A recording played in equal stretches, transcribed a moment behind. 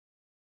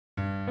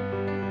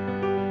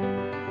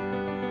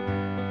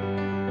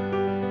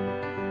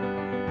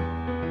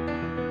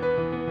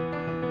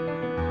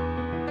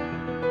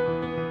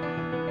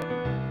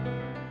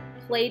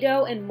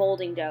Play-Doh and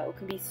molding dough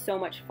can be so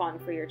much fun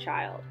for your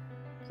child.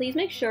 Please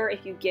make sure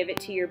if you give it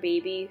to your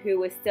baby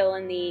who is still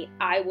in the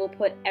 "I will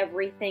put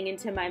everything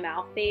into my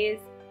mouth" phase,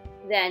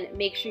 then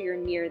make sure you're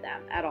near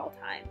them at all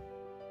times.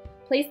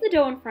 Place the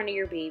dough in front of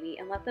your baby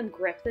and let them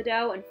grip the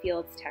dough and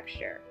feel its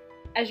texture.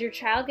 As your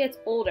child gets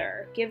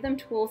older, give them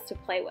tools to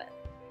play with.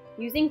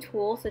 Using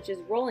tools such as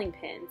rolling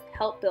pins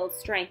help build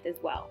strength as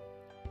well.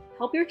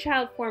 Help your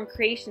child form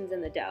creations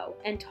in the dough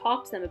and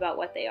talk to them about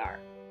what they are.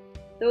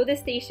 Though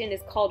this station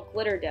is called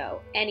glitter dough,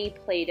 any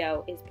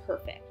Play-Doh is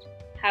perfect.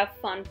 Have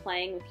fun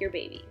playing with your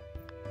baby.